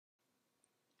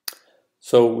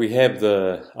So we have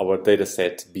our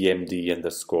dataset BMD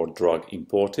underscore drug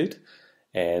imported,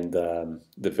 and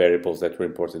the variables that were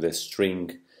imported as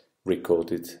string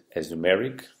recoded as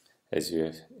numeric, as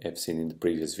you have seen in the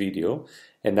previous video.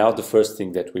 And now the first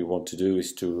thing that we want to do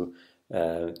is to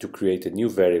create a new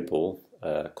variable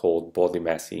called body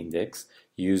mass index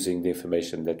using the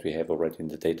information that we have already in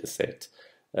the dataset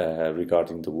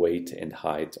regarding the weight and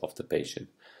height of the patient.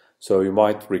 So you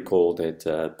might recall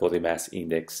that body mass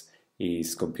index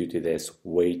is computed as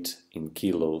weight in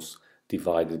kilos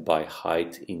divided by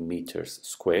height in meters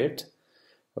squared.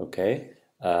 Okay,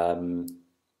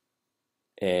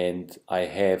 and I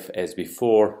have, as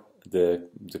before, the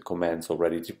commands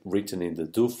already written in the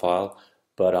do file,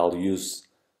 but I'll use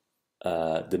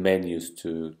the menus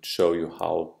to show you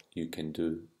how you can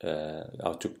do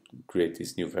how to create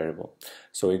this new variable.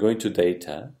 So we're going to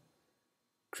data,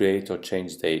 create or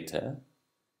change data,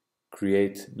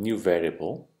 create new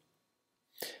variable,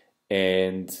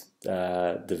 and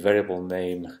the variable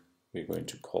name, we're going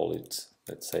to call it,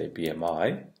 let's say,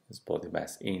 BMI, as body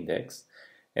mass index.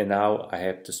 And now I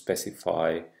have to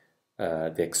specify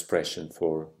the expression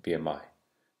for BMI.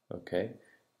 Okay,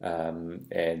 and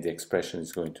the expression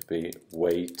is going to be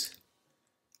weight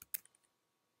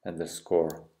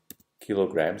underscore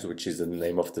kilograms, which is the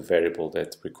name of the variable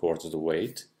that records the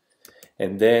weight.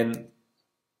 And then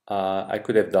I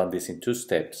could have done this in two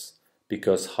steps,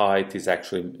 because height is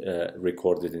actually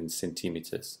recorded in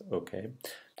centimeters. Okay,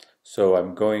 so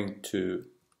I'm going to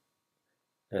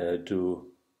do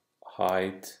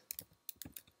height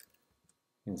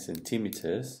in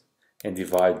centimeters and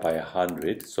divide by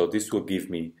 100. So this will give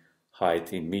me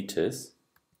height in meters.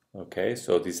 Okay,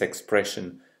 so this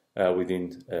expression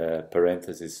within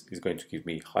parentheses is going to give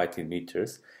me height in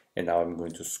meters, and now I'm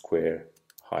going to square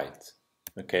height.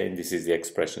 Okay, and this is the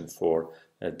expression for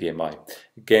BMI.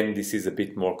 Again, this is a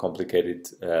bit more complicated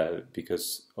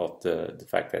because of the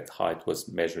fact that height was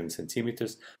measured in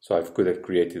centimeters. So I could have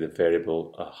created a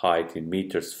variable height in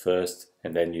meters first,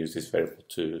 and then use this variable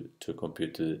to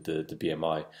compute the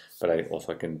BMI. But I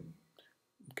also can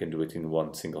do it in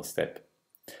one single step.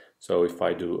 So if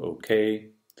I do OK,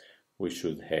 we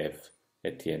should have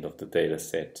at the end of the data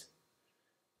set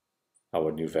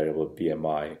our new variable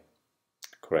BMI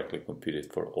correctly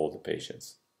computed for all the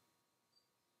patients.